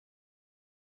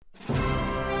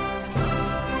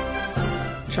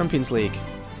Champions League.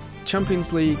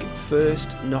 Champions League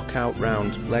first knockout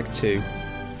round, leg 2.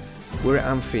 We're at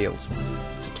Anfield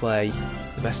to play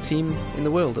the best team in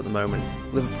the world at the moment,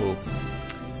 Liverpool.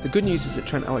 The good news is that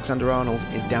Trent Alexander-Arnold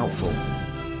is doubtful.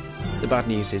 The bad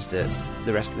news is that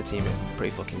the rest of the team are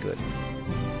pretty fucking good.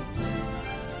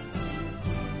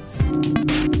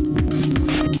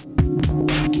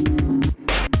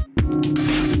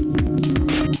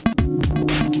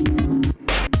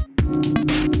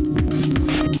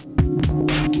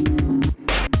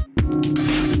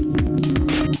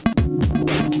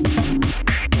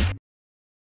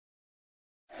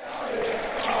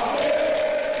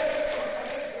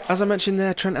 As I mentioned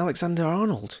there, Trent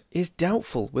Alexander-Arnold is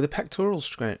doubtful with a pectoral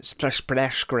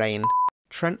strain.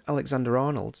 Trent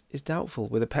Alexander-Arnold is doubtful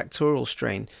with a pectoral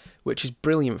strain, which is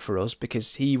brilliant for us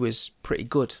because he was pretty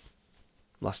good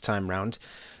last time round.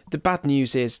 The bad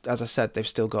news is, as I said, they've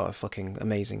still got a fucking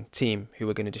amazing team who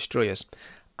are going to destroy us.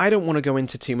 I don't want to go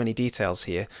into too many details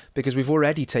here because we've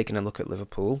already taken a look at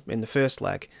Liverpool in the first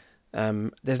leg.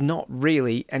 There's not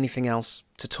really anything else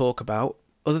to talk about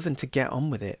other than to get on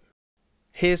with it.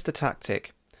 Here's the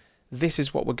tactic. This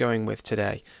is what we're going with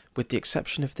today, with the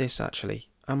exception of this actually.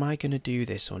 Am I going to do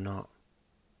this or not?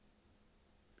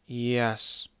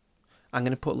 Yes. I'm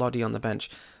going to put Lodi on the bench.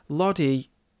 Lodi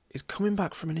is coming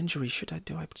back from an injury. Should I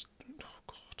do it? Oh,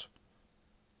 God.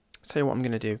 I'll tell you what I'm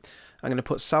going to do. I'm going to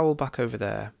put Saul back over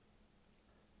there.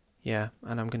 Yeah,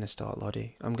 and I'm going to start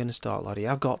Lodi. I'm going to start Lodi.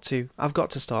 I've got to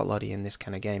start Lodi in this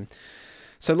kind of game.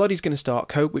 So Lodi's going to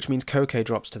start, which means Koke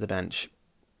drops to the bench.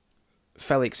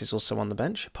 Felix is also on the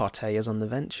bench. Partey is on the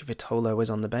bench. Vitolo is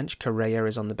on the bench. Correa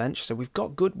is on the bench. So we've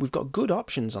got good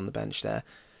options on the bench there.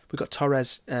 We've got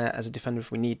Torres as a defender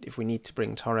if we need to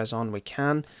bring Torres on, we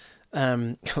can.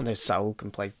 Oh no, Saul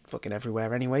can play fucking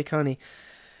everywhere anyway, can't he?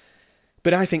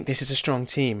 But I think this is a strong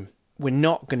team. We're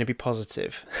not going to be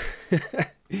positive.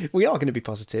 We are going to be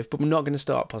positive, but we're not going to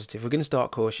start positive. We're going to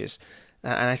start cautious.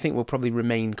 And I think we'll probably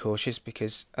remain cautious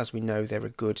because, as we know, they're a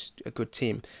good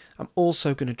team. I'm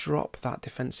also going to drop that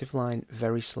defensive line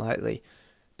very slightly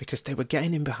because they were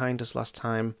getting in behind us last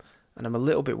time, and I'm a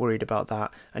little bit worried about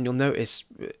that. And you'll notice,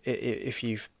 if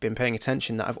you've been paying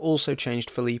attention, that I've also changed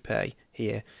Felipe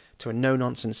here to a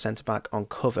no-nonsense centre-back on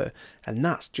cover, and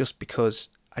that's just because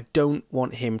I don't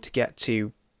want him to get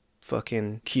too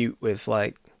fucking cute with,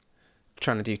 like,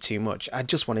 trying to do too much. I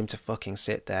just want him to fucking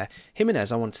sit there.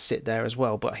 Jimenez, I want to sit there as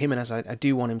well, but Jimenez, I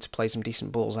do want him to play some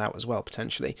decent balls out as well,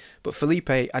 potentially. But Felipe,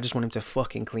 I just want him to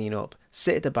fucking clean up.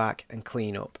 Sit at the back and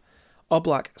clean up.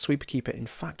 Oblak, sweeper keeper. In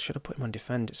fact, should I put him on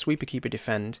defend? Sweeper keeper,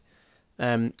 defend.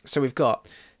 So we've got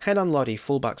Head on Lodi,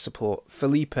 fullback support.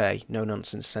 Felipe,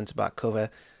 no-nonsense, centre-back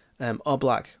cover.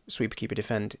 Oblak, sweeper keeper,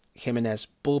 defend. Jimenez,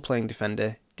 ball-playing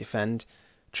defender, defend.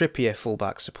 Trippier,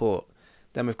 fullback support.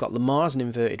 Then we've got Lamar as an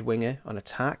inverted winger on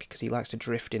attack because he likes to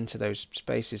drift into those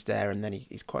spaces there, and then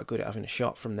he's quite good at having a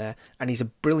shot from there. And he's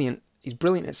brilliant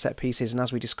at set pieces, and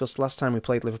as we discussed last time we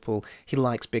played Liverpool, he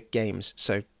likes big games,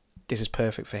 so this is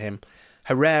perfect for him.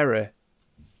 Herrera,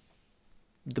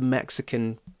 the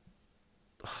Mexican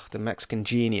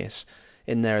genius,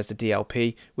 in there as the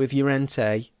DLP, with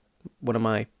Llorente, one of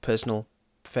my personal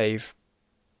fave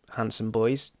handsome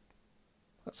boys.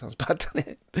 That sounds bad, doesn't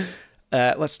it?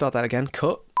 Let's start that again.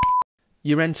 Cut.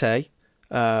 Llorente,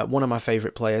 one of my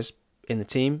favourite players in the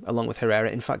team, along with Herrera.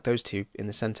 In fact, those two in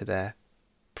the centre there,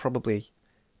 probably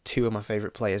two of my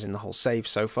favourite players in the whole save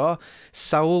so far.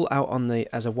 Saul out on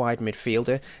as a wide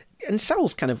midfielder. And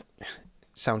Saul's kind of...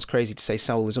 Sounds crazy to say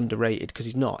Saul is underrated because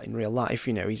he's not in real life.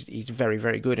 You know, he's very,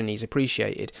 very good and he's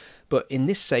appreciated. But in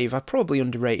this save, I probably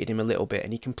underrated him a little bit,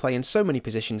 and he can play in so many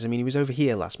positions. I mean, he was over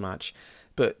here last match,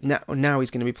 but now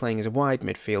he's going to be playing as a wide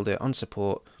midfielder on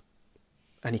support,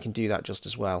 and he can do that just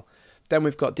as well. Then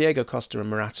we've got Diego Costa and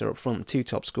Morata up front, the two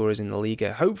top scorers in the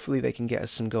Liga. Hopefully they can get us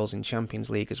some goals in Champions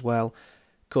League as well.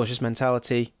 Cautious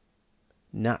mentality,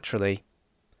 naturally.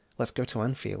 Let's go to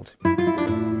Anfield.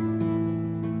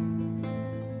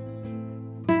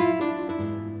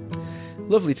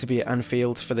 Lovely to be at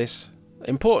Anfield for this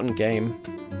important game.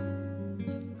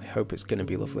 I hope it's going to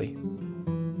be lovely.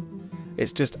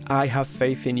 It's just, I have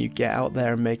faith in you. Get out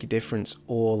there and make a difference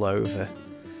all over.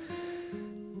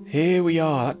 Here we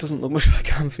are. That doesn't look much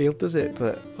like Anfield, does it?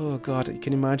 But, oh God, you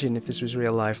can imagine if this was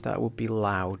real life, that would be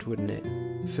loud, wouldn't it?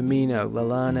 Firmino,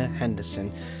 Lallana,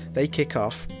 Henderson. They kick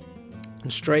off,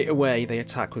 and straight away they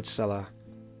attack with Salah.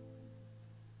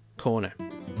 Corner.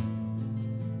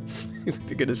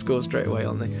 They're going to score straight away,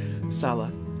 aren't they?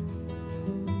 Salah.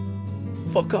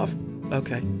 Fuck off.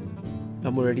 Okay.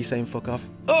 I'm already saying fuck off.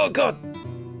 Oh, God!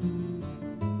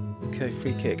 Okay. Okay,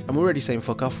 free kick. I'm already saying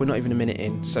fuck off. We're not even a minute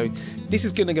in. So this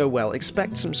is going to go well.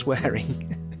 Expect some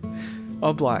swearing.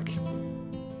 Oblak.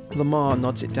 Lamar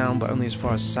nods it down, but only as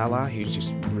far as Salah, who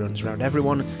just runs around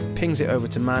everyone. Pings it over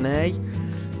to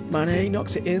Mane. Mane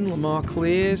knocks it in. Lamar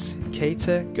clears.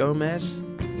 Keita. Gomez.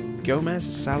 Gomez.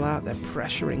 Salah. They're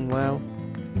pressuring well.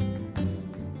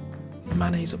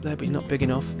 Mane's up there, but he's not big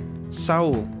enough.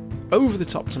 Saul. Over the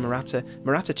top to Morata.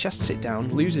 Morata chests it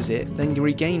down, loses it, then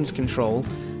regains control.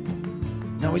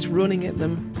 Now he's running at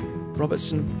them.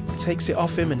 Robertson takes it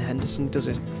off him, and Henderson does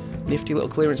a nifty little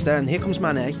clearance there. And here comes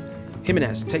Mane.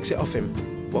 Jimenez takes it off him.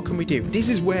 What can we do? This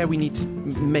is where we need to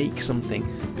make something,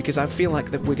 because I feel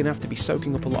like that we're going to have to be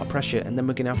soaking up a lot of pressure, and then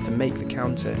we're going to have to make the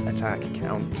counter attack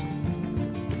count.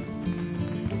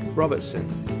 Robertson.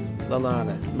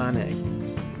 Lallana.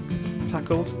 Mane.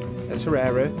 Tackled. There's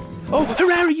Herrera. Oh,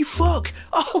 Herrera, you fuck!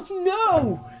 Oh,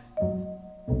 no!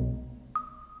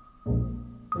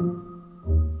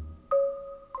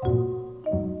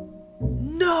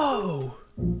 No!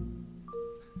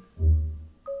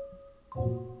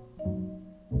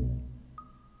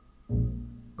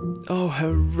 Oh,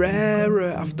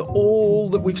 Herrera, after all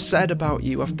that we've said about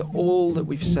you, after all that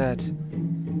we've said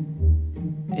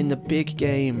in the big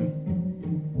game.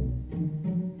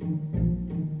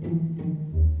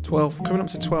 12, coming up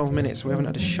to 12 minutes, we haven't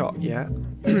had a shot yet.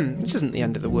 This isn't the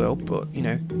end of the world, but, you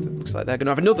know, it looks like they're going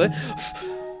to have another.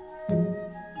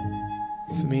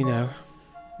 Firmino.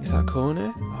 Is that a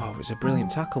corner? Oh, it was a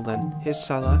brilliant tackle then. Here's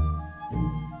Salah.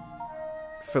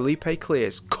 Felipe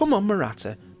clears. Come on,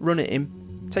 Morata. Run at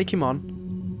him. Take him on.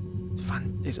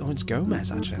 It's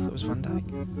Gomez, actually. I thought it was Van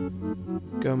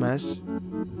Dijk. Gomez.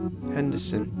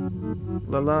 Henderson.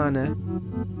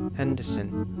 Lallana.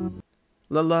 Henderson.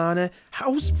 Lallana.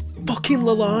 How's fucking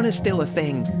Lallana still a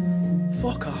thing?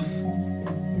 Fuck off.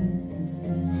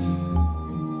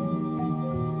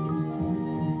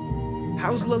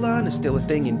 How's Lallana still a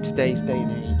thing in today's day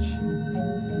and age?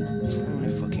 That's what I want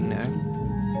to fucking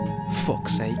know.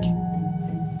 Fuck's sake.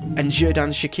 And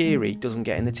Xherdan Shaqiri doesn't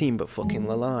get in the team, but fucking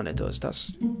Lallana does. That's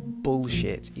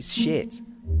bullshit. He's shit.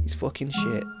 He's fucking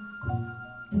shit.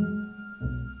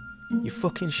 You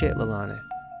fucking shit, Lallana.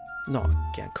 Not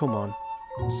again. Come on.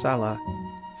 Salah,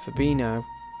 Fabinho,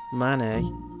 Mane,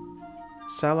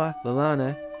 Salah,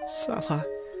 Lallana, Salah.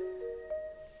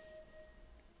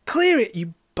 Clear it,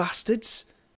 you bastards!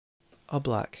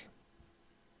 Oblak.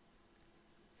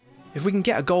 If we can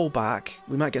get a goal back,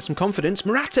 we might get some confidence.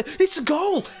 Morata, it's a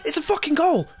goal! It's a fucking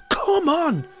goal! Come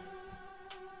on!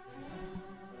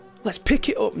 Let's pick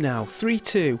it up now.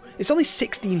 3-2. It's only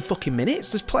 16 fucking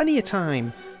minutes. There's plenty of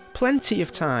time. Plenty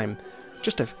of time.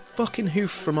 Just a fucking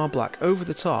hoof from Oblak over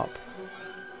the top.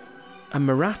 And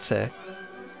Morata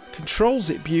controls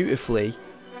it beautifully.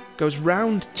 Goes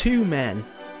round two men.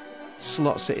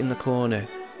 Slots it in the corner.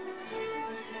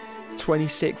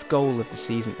 26th goal of the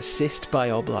season. Assist by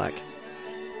Oblak.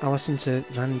 Alisson to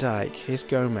Van Dijk. Here's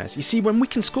Gomez. You see, when we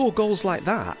can score goals like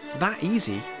that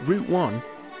easy, route one,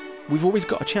 we've always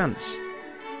got a chance.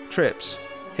 Trips.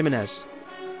 Jimenez.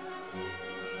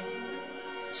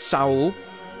 Saul.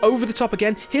 Over the top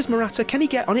again. Here's Morata. Can he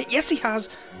get on it? Yes, he has.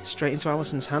 Straight into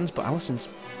Alisson's hands, but Alisson's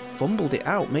fumbled it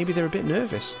out. Maybe they're a bit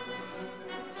nervous.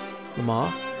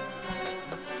 Lamar.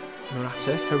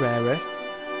 Morata. Herrera.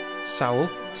 Saul.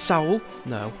 Saul.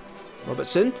 No.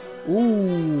 Robertson.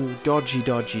 Ooh. Dodgy,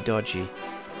 dodgy, dodgy.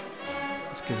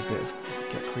 Let's give a bit of...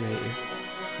 get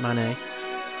creative. Mane.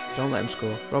 Don't let him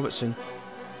score. Robertson.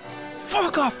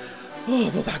 Fuck off! Oh,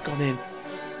 thought that gone in.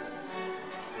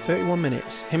 31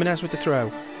 minutes. Jimenez with the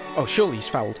throw. Oh, surely he's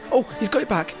fouled. Oh, he's got it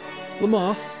back.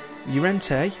 Lamar.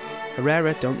 Llorente.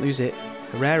 Herrera, don't lose it.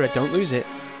 Herrera, don't lose it.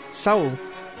 Saul.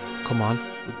 Come on.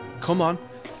 Come on.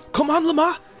 Come on,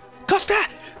 Lamar. Costa.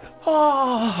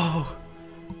 Oh.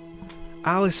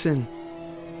 Alisson.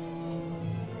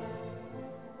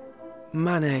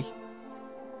 Mane.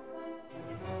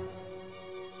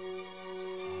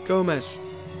 Gomez.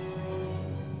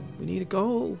 We need a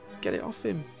goal. Get it off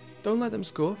him. Don't let them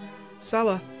score.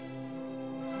 Salah.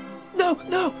 No,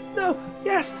 no, no.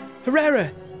 Yes.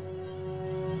 Herrera.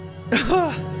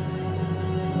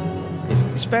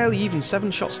 It's fairly even. 7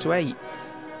 shots to 8.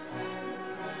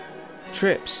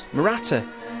 Trips. Morata.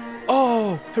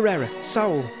 Oh, Herrera.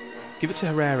 Saul. Give it to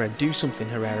Herrera and do something,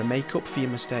 Herrera. Make up for your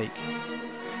mistake.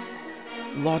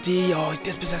 Lodi. Oh, he's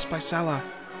dispossessed by Salah.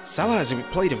 Salah has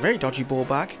played a very dodgy ball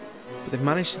back, but they've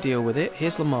managed to deal with it.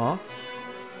 Here's Lamar.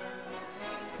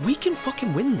 We can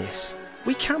fucking win this.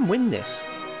 We can win this.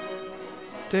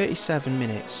 37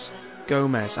 minutes.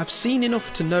 Gomez. I've seen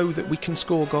enough to know that we can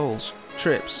score goals.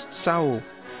 Trips. Saul.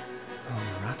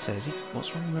 Oh, Morata. Is he?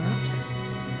 What's wrong with Morata?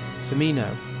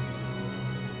 Firmino.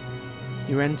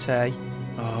 Llorente.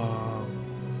 Oh.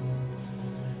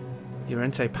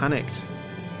 Llorente panicked.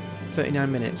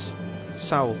 39 minutes.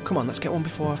 Saul, come on, let's get one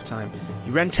before half time.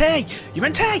 Llorente!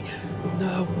 Llorente!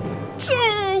 No.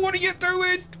 Oh, what are you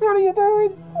doing? What are you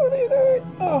doing? What are you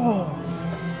doing? Oh.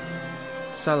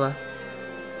 Salah.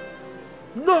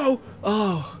 No!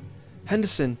 Oh.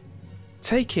 Henderson.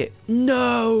 Take it.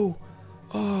 No!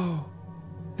 Oh.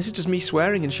 This is just me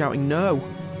swearing and shouting no.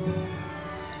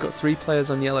 It's got 3 players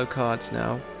on yellow cards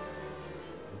now.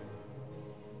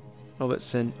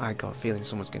 Robertson. I got a feeling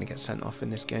someone's going to get sent off in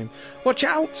this game. Watch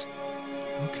out!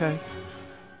 Okay.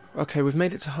 Okay, we've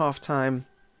made it to half time.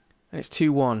 And it's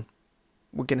 2-1.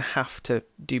 We're going to have to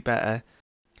do better.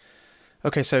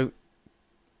 Okay, so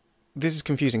this is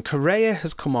confusing. Correa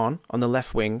has come on the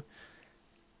left wing.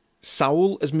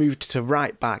 Saul has moved to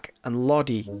right back. And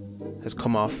Lodi has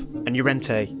come off. And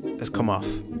Llorente has come off.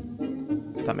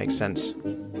 If that makes sense.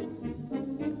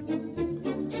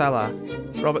 Salah,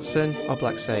 Robertson,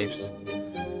 Oblak saves.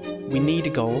 We need a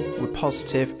goal. We're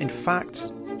positive. In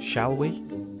fact, shall we?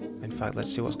 In fact,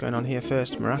 let's see what's going on here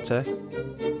first. Morata.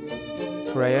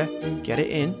 Correa, get it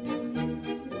in.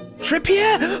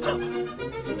 Trippier!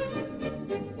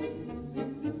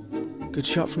 Good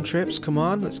shot from Trips. Come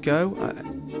on, let's go.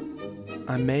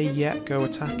 I may yet go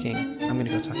attacking. I'm going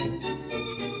to go attacking.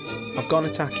 I've gone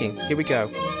attacking. Here we go.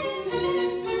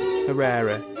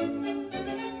 Herrera.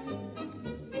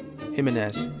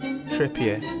 Jimenez.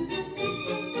 Trippier.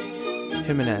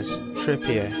 Jimenez.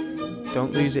 Trippier.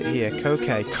 Don't lose it here.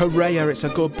 Koke. Correa, it's a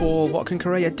good ball. What can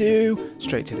Correa do?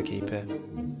 Straight to the keeper.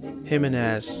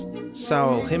 Jimenez.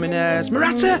 Saul. Jimenez.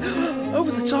 Morata!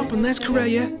 Over the top, and there's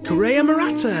Correa. Correa,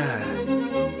 Morata!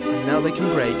 And now they can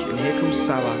break, and here comes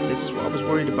Salah. This is what I was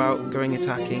worried about, going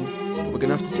attacking. But we're going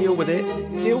to have to deal with it.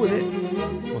 Deal with it.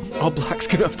 Well, Oblak's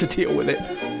going to have to deal with it.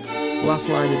 Last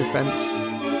line of defence.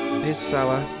 Here's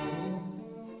Salah.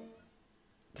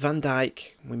 Van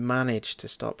Dijk. We managed to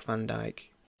stop Van Dijk.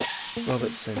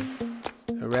 Robertson.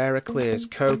 Herrera clears.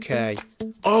 Koke.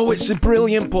 Oh, it's a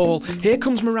brilliant ball. Here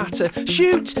comes Morata.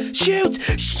 Shoot! Shoot!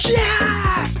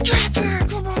 Yes! Get in!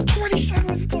 Come on,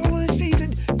 27th goal of the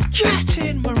season. Get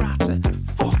in, Morata.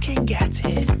 Fucking get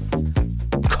in.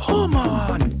 Come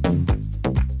on!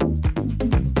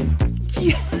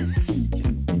 Yes!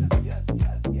 Yes, yes,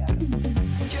 yes, yes.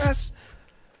 Yes!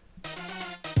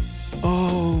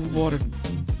 Oh, what a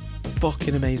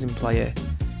fucking amazing player.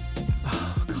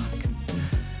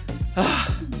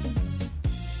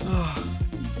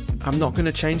 I'm not going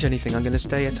to change anything. I'm going to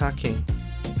stay attacking.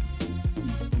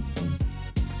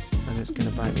 And it's going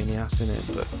to bite me in the ass,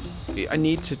 innit? But I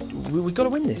need to... We've got to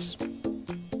win this.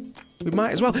 We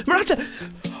might as well. Morata!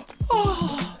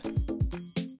 Oh!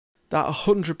 That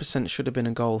 100% should have been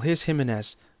a goal. Here's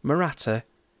Jimenez. Morata.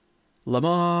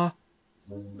 Lamar.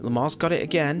 Lamar's got it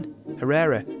again.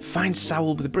 Herrera finds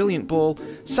Saul with a brilliant ball.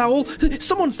 Saul!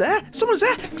 Someone's there! Someone's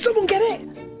there! Someone get it!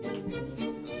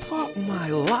 Fuck my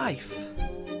life.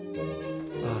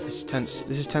 Oh, this is tense.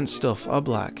 This is tense stuff.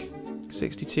 Oblak.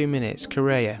 62 minutes.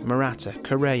 Correa. Morata.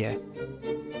 Correa.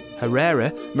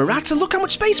 Herrera. Morata. Look how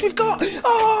much space we've got.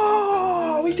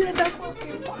 Oh, we did that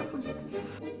fucking post.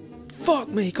 Fuck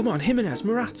me. Come on. Jimenez.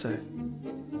 Morata.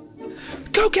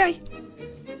 Koke.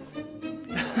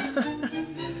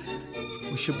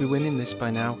 We should be winning this by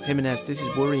now. Jimenez. This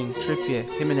is worrying. Trippier.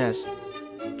 Jimenez.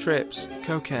 Trips.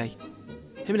 Koke.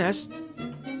 Jimenez.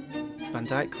 Van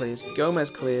Dijk clears. Gomez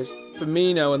clears.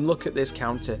 Firmino, and look at this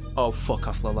counter. Oh, fuck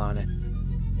off, Lallana.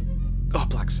 Oh,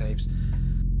 Black saves.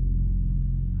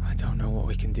 I don't know what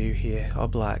we can do here. Oh,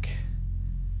 Black.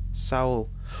 Saul.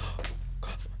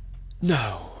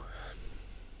 No.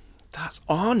 That's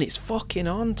on. It's fucking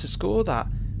on to score that.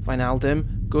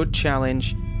 Wijnaldum. Good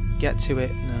challenge. Get to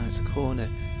it. No, it's a corner.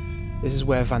 This is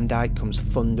where Van Dijk comes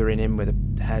thundering in with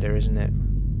a header, isn't it?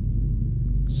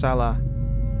 Salah.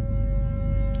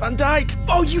 Van Dijk!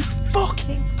 Oh, you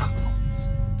fucking...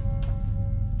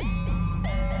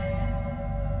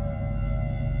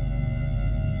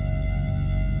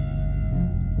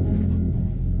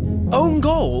 Own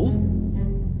goal?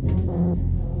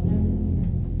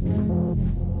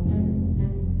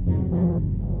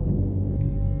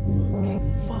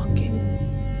 Fucking...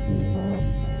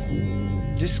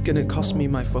 This is gonna cost me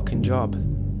my fucking job.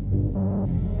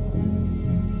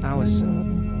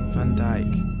 Alisson. Van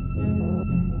Dijk.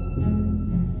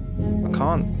 I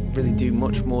can't really do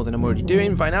much more than I'm already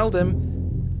doing. Wijnaldum.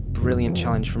 Brilliant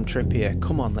challenge from Trippier.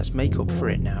 Come on, let's make up for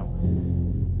it now.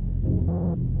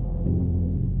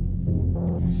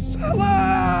 Salah!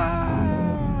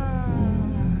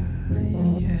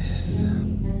 Yes.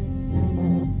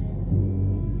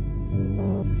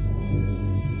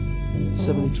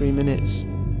 73 minutes.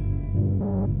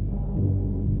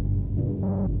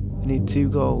 We need 2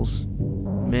 goals.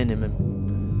 Minimum.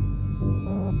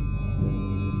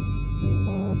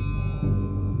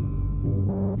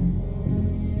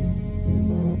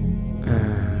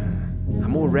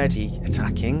 I'm already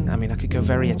attacking. I mean, I could go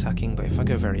very attacking, but if I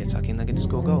go very attacking, they're going to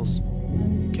score goals.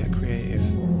 Get creative.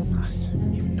 I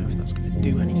don't even know if that's going to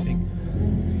do anything.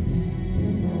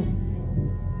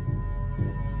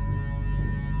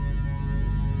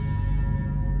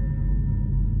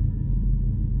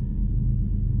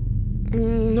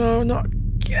 No, not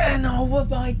again. Oh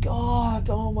my god.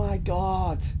 Oh my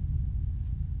god.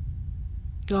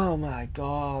 Oh my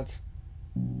god.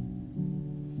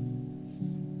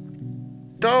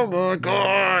 Oh my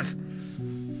god.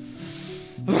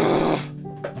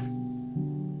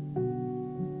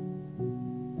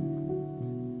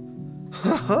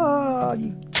 Haha,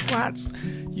 you twats.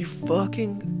 You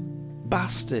fucking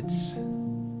bastards.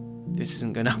 This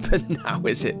isn't going to happen now,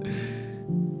 is it?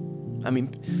 I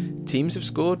mean, teams have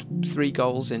scored 3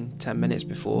 goals in 10 minutes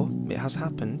before. It has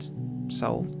happened.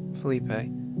 Saul, Felipe,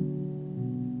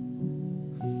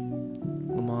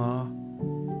 Lamar.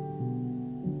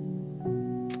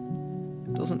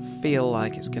 Doesn't feel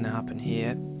like it's going to happen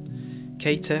here.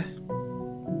 Keita,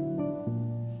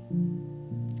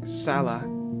 Salah,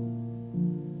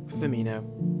 Firmino.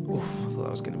 Oof, I thought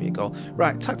that was going to be a goal.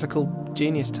 Right, tactical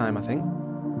genius time, I think.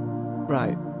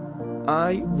 Right,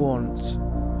 I want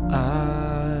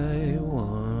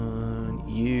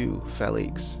you,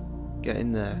 Felix. Get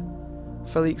in there.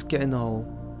 Felix, get in the hole.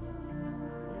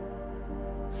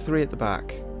 3 at the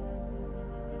back.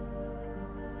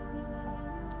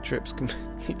 Trips.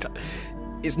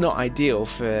 It's not ideal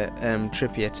for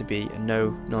Trippier to be a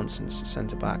no-nonsense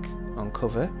centre-back on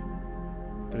cover,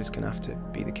 but it's going to have to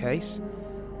be the case.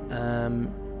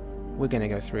 We're going to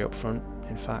go 3 up front,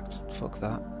 in fact. Fuck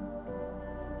that.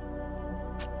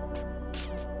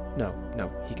 No,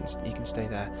 he can stay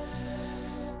there.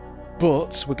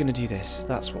 But we're going to do this.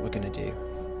 That's what we're going to do.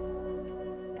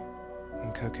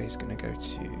 And Koke's going to go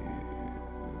to...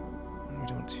 We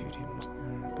don't want to do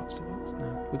box to box.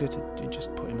 No, we're going to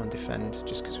just put him on defend,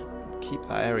 just because we keep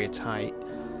that area tight.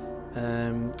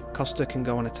 Costa can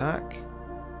go on attack,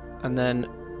 and then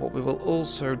what we will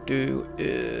also do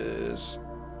is,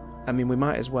 I mean, we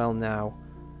might as well now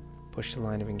push the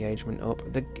line of engagement up.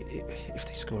 If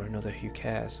they score another, who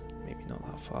cares? Maybe not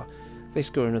that far. If they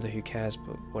score another, who cares?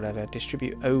 But whatever.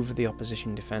 Distribute over the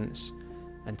opposition defence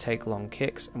and take long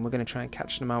kicks, and we're going to try and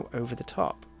catch them out over the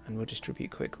top, and we'll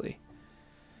distribute quickly.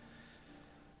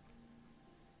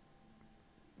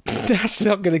 That's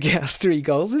not going to get us 3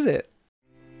 goals, is it?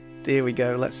 Here we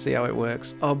go. Let's see how it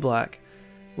works. Oblak,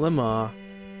 Lamar,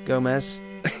 Gomez.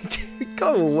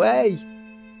 Go away.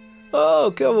 Oh,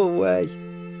 go away.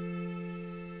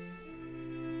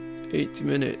 80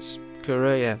 minutes.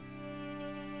 Correa.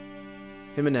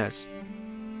 Jimenez.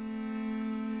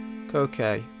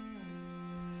 Koke.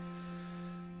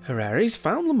 Herrera's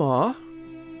found Lamar,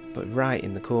 but right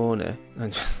in the corner.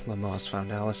 And Lamar's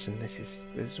found Allison. This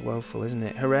is woeful, isn't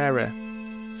it? Herrera.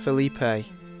 Felipe.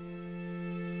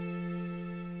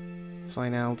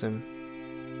 Wijnaldum.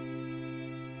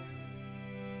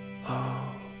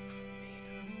 Oh.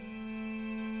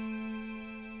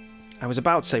 I was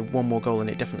about to say 1 more goal and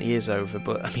it definitely is over,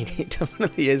 but I mean, it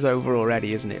definitely is over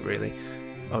already, isn't it, really?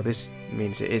 Oh, this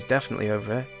means it is definitely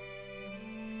over.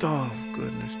 Oh,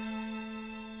 goodness.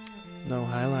 No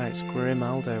highlights. Grim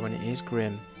Aldo when it is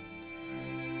grim.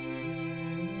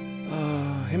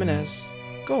 Oh, Jimenez.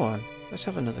 Go on. Let's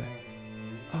have another.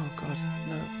 Oh, God.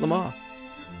 No. Lamar.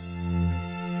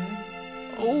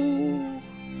 Oh.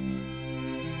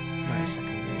 92nd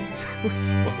minute. We're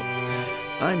fucked.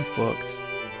 I'm fucked.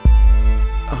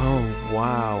 Oh,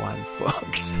 wow, I'm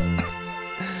fucked.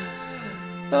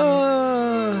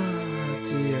 Oh,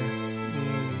 dear.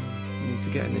 Need to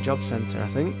get in the job centre, I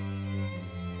think.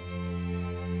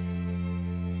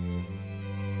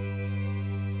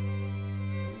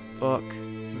 Fuck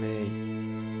me.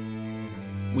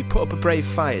 We put up a brave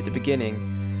fight at the beginning.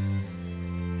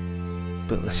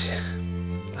 But,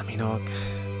 I mean,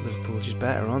 Liverpool are just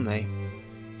better, aren't they?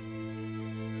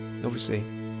 Obviously.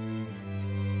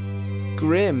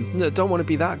 Grim. No, don't want to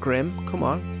be that grim. Come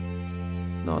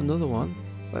on. Not another one.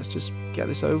 Let's just get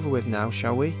this over with now,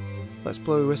 shall we? Let's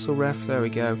blow a whistle, ref. There we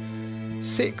go.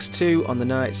 6-2 on the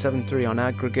night, 7-3 on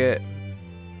aggregate.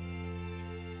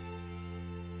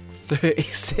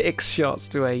 36 shots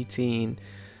to 18.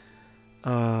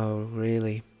 Oh,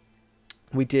 really?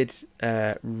 We did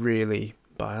really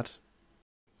bad.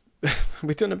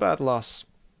 We've done a bad loss.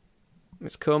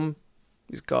 It's come.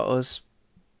 It's got us.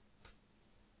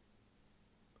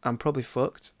 I'm probably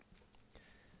fucked.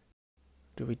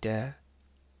 Do we dare?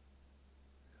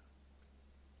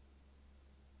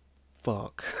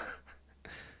 Fuck.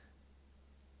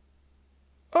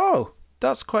 Oh,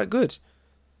 that's quite good.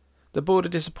 The board are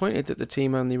disappointed that the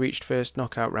team only reached first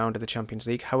knockout round of the Champions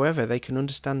League. However, they can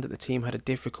understand that the team had a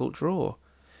difficult draw.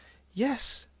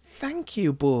 Yes, thank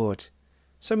you, board.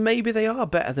 So maybe they are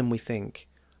better than we think.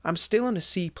 I'm still on a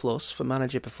C+ for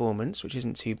manager performance, which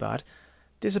isn't too bad.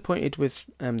 Disappointed with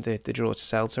the draw to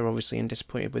Celta, obviously, and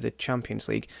disappointed with the Champions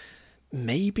League.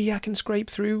 Maybe I can scrape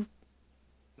through.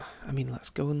 I mean,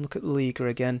 let's go and look at the Liga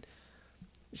again.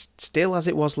 It's still as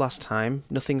it was last time.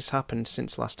 Nothing's happened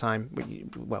since last time.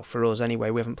 Well, for us anyway,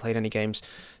 we haven't played any games.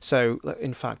 So,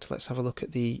 in fact, let's have a look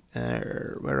at the,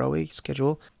 where are we,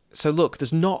 schedule. So look,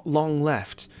 there's not long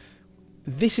left.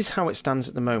 This is how it stands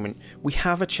at the moment. We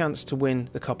have a chance to win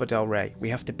the Copa del Rey. We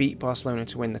have to beat Barcelona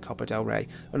to win the Copa del Rey.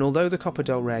 And although the Copa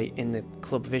del Rey in the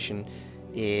club vision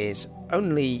is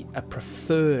only a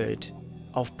preferred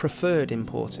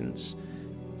importance,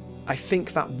 I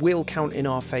think that will count in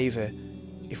our favour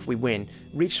if we win.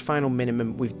 Reached final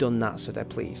minimum, we've done that, so they're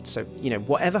pleased. So, you know,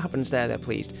 whatever happens there, they're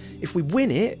pleased. If we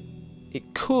win it,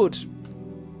 it could...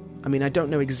 I mean, I don't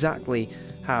know exactly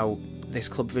how this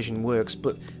club vision works,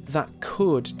 but that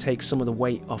could take some of the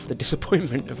weight off the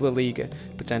disappointment of La Liga,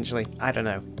 potentially. I don't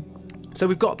know. So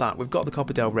we've got that. We've got the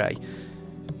Copa del Rey.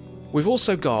 We've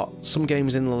also got some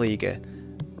games in La Liga,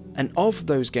 and of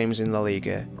those games in La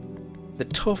Liga, the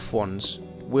tough ones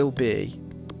will be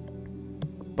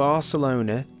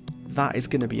Barcelona. That is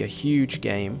going to be a huge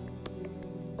game.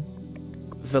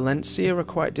 Valencia are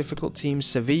quite a difficult team,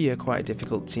 Sevilla are quite a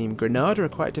difficult team, Granada are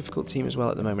quite a difficult team as well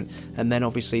at the moment, and then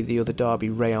obviously the other derby,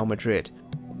 Real Madrid.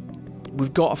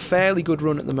 We've got a fairly good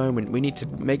run at the moment. We need to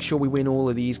make sure we win all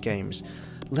of these games.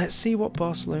 Let's see what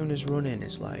Barcelona's run in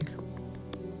is like.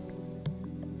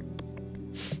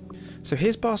 So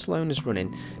here's Barcelona's run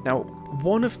in. Now,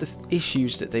 one of the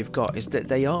issues that they've got is that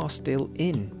they are still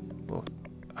in, well,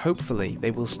 hopefully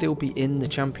they will still be in the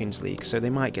Champions League, so they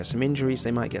might get some injuries,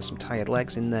 they might get some tired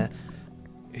legs in there,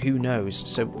 who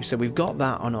knows. So we've got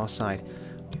that on our side.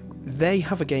 They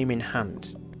have a game in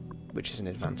hand, which is an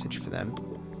advantage for them,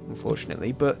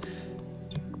 unfortunately, but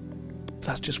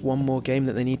that's just one more game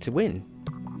that they need to win.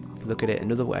 If you look at it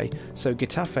another way. So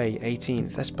Getafe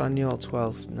 18th, Espanyol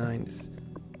 12th, 9th.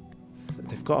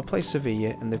 They've got to play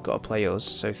Sevilla and they've got to play us,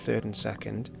 so 3rd and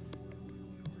 2nd.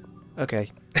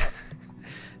 Okay.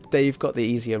 They've got the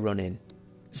easier run in.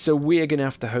 So we're going to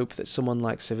have to hope that someone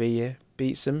like Sevilla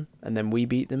beats them and then we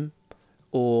beat them,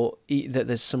 or that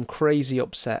there's some crazy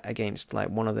upset against like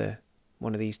one of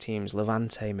these teams,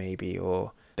 Levante maybe,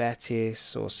 or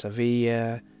Betis or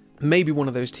Sevilla. Maybe one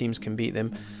of those teams can beat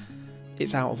them.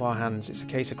 It's out of our hands. It's a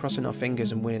case of crossing our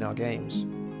fingers and winning our games.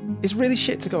 It's really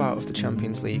shit to go out of the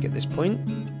Champions League at this point,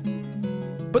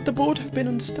 but the board have been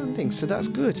understanding, so that's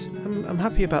good. I'm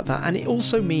happy about that, and it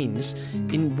also means,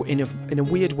 in a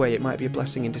weird way, it might be a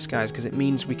blessing in disguise, because it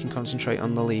means we can concentrate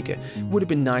on La Liga. Would have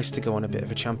been nice to go on a bit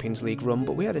of a Champions League run,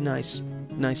 but we had a nice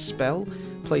spell,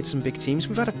 played some big teams.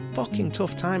 We've had a fucking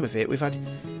tough time of it. We've had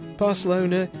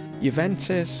Barcelona,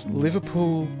 Juventus,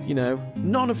 Liverpool, you know,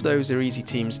 none of those are easy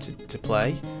teams to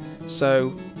play.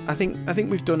 So I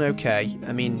think we've done okay.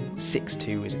 I mean,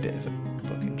 6-2 is a bit of a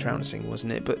fucking trouncing,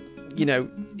 wasn't it? But you know,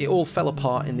 it all fell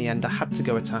apart in the end. I had to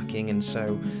go attacking, and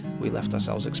so we left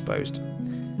ourselves exposed.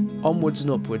 Onwards and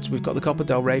upwards. We've got the Copa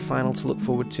del Rey final to look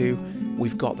forward to.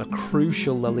 We've got the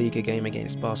crucial La Liga game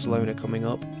against Barcelona coming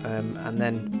up, and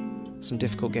then some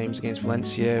difficult games against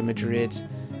Valencia, Madrid,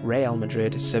 Real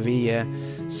Madrid, Sevilla.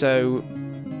 So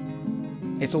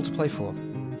it's all to play for.